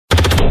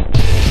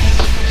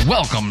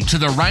Welcome to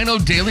the Rhino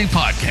Daily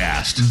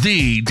Podcast,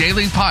 the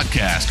daily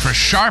podcast for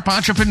sharp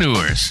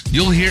entrepreneurs.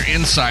 You'll hear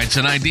insights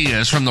and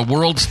ideas from the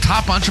world's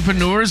top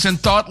entrepreneurs and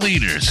thought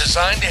leaders,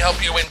 designed to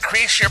help you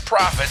increase your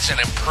profits and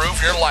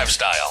improve your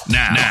lifestyle.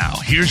 Now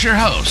here's your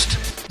host,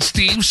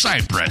 Steve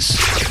Cypress.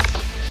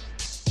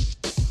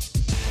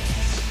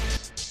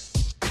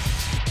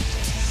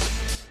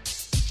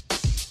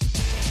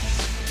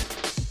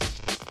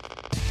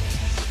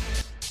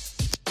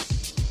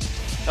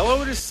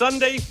 Hello, it is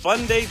Sunday,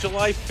 fun day,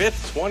 July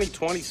 5th,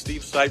 2020.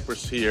 Steve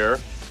Cypress here.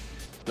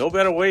 No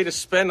better way to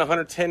spend a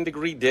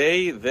 110-degree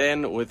day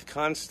than with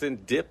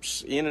constant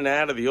dips in and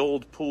out of the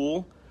old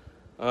pool.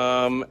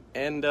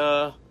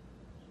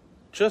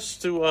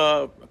 Just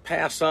to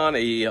pass on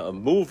a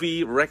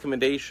movie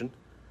recommendation.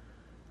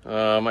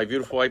 My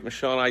beautiful wife,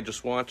 Michelle, and I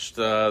just watched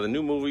the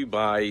new movie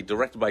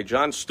directed by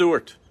Jon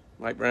Stewart.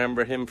 You might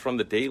remember him from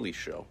The Daily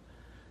Show.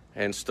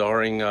 And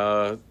starring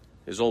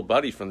his old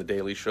buddy from The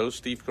Daily Show,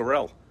 Steve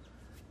Carell.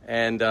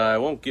 And I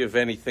won't give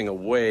anything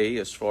away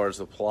as far as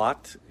the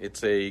plot.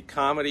 It's a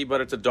comedy,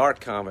 but it's a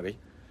dark comedy,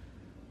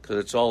 because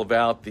it's all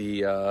about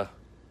the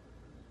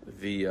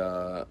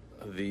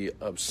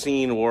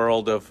obscene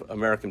world of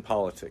American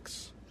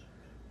politics.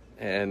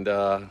 And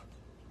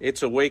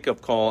it's a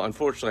wake-up call.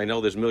 Unfortunately, I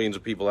know there's millions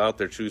of people out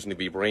there choosing to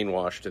be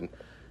brainwashed, and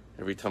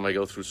every time I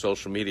go through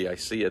social media, I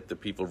see it, that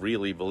people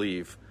really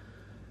believe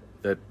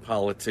that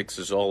politics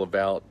is all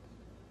about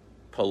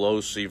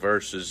Pelosi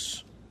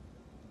versus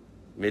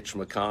Mitch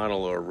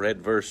McConnell, or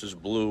red versus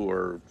blue,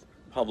 or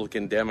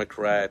Republican,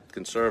 Democrat,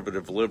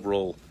 conservative,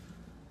 liberal.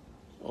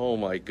 Oh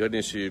my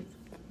goodness, you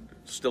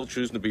still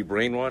choosing to be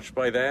brainwashed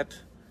by that?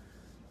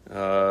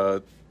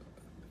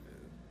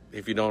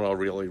 If you don't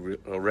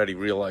already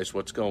realize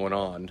what's going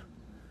on,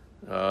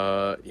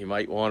 you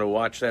might want to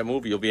watch that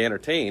movie. You'll be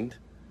entertained.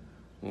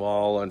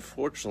 While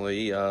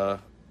unfortunately,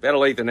 better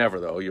late than never,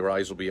 though, your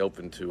eyes will be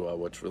open to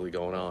what's really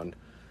going on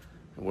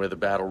and where the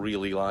battle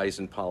really lies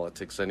in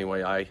politics.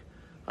 Anyway,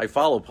 I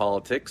follow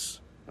politics.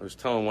 I was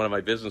telling one of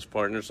my business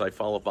partners I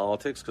follow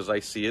politics because I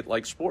see it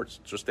like sports.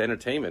 It's just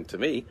entertainment to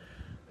me.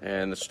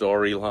 And the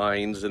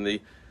storylines and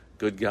the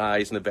good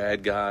guys and the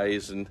bad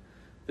guys and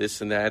this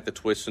and that, the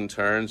twists and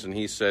turns. And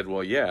he said,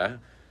 well, yeah,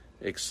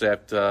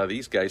 except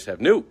these guys have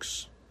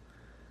nukes.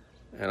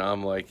 And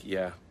I'm like,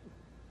 yeah,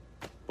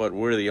 but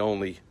we're the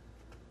only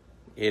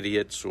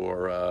idiots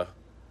or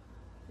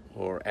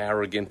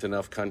arrogant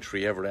enough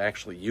country ever to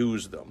actually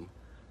use them.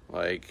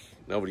 Like,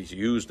 nobody's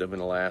used them in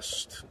the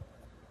last,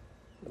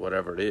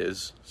 whatever it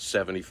is,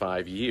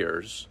 75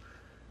 years.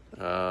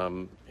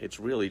 It's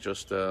really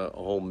just a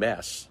whole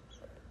mess.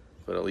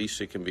 But at least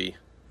you can be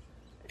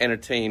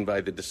entertained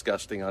by the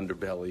disgusting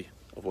underbelly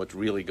of what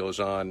really goes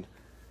on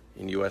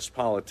in U.S.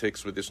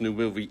 politics with this new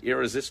movie,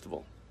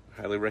 Irresistible.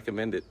 I highly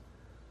recommend it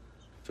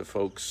to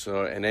folks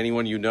and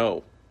anyone you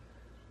know.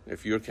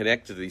 If you're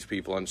connected to these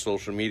people on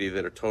social media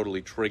that are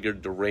totally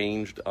triggered,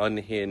 deranged,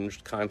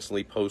 unhinged,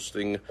 constantly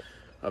posting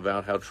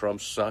about how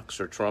Trump sucks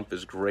or Trump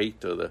is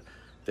great or the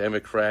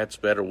Democrats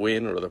better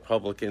win or the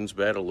Republicans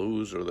better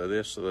lose or the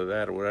this or the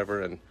that or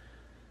whatever, and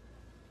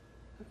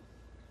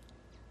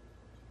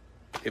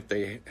if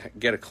they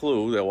get a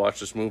clue, they'll watch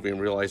this movie and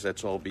realize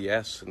that's all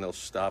BS, and they'll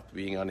stop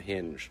being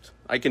unhinged.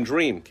 I can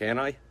dream, can't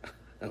I?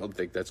 I don't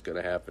think that's going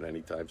to happen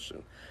anytime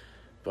soon.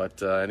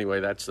 But anyway,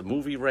 that's the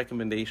movie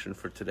recommendation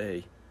for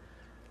today.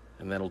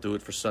 And that'll do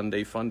it for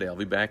Sunday Fun Day. I'll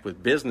be back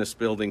with business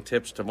building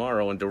tips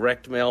tomorrow and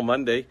direct mail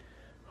Monday.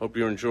 Hope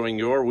you're enjoying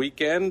your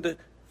weekend.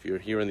 If you're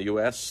here in the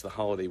U.S., the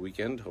holiday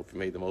weekend, hope you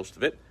made the most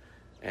of it.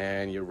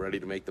 And you're ready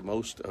to make the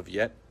most of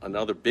yet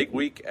another big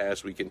week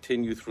as we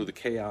continue through the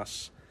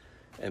chaos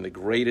and the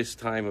greatest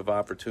time of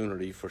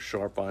opportunity for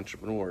sharp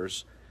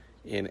entrepreneurs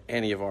in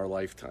any of our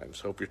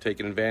lifetimes. Hope you're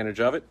taking advantage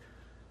of it.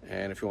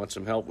 And if you want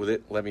some help with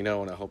it, let me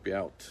know and I'll help you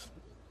out.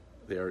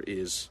 There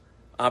is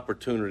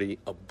opportunity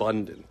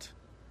abundant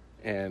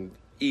and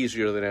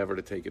easier than ever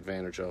to take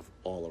advantage of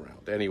all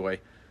around.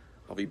 Anyway,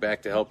 I'll be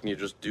back to helping you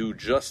just do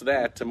just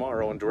that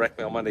tomorrow on Direct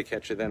Mail Monday.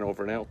 Catch you then.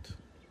 Over and out.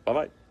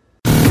 Bye-bye.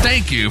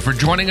 Thank you for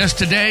joining us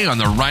today on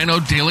the Rhino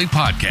Daily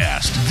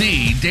Podcast,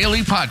 the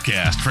daily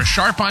podcast for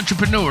sharp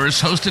entrepreneurs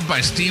hosted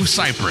by Steve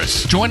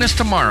Cypress. Join us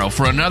tomorrow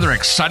for another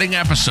exciting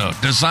episode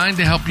designed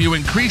to help you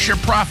increase your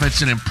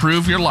profits and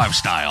improve your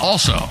lifestyle.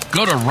 Also,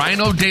 go to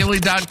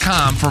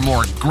rhinodaily.com for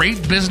more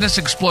great business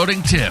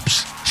exploding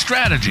tips,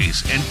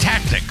 strategies, and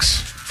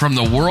tactics from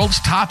the world's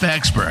top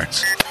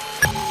experts.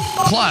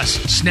 Plus,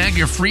 snag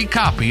your free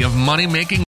copy of Money Making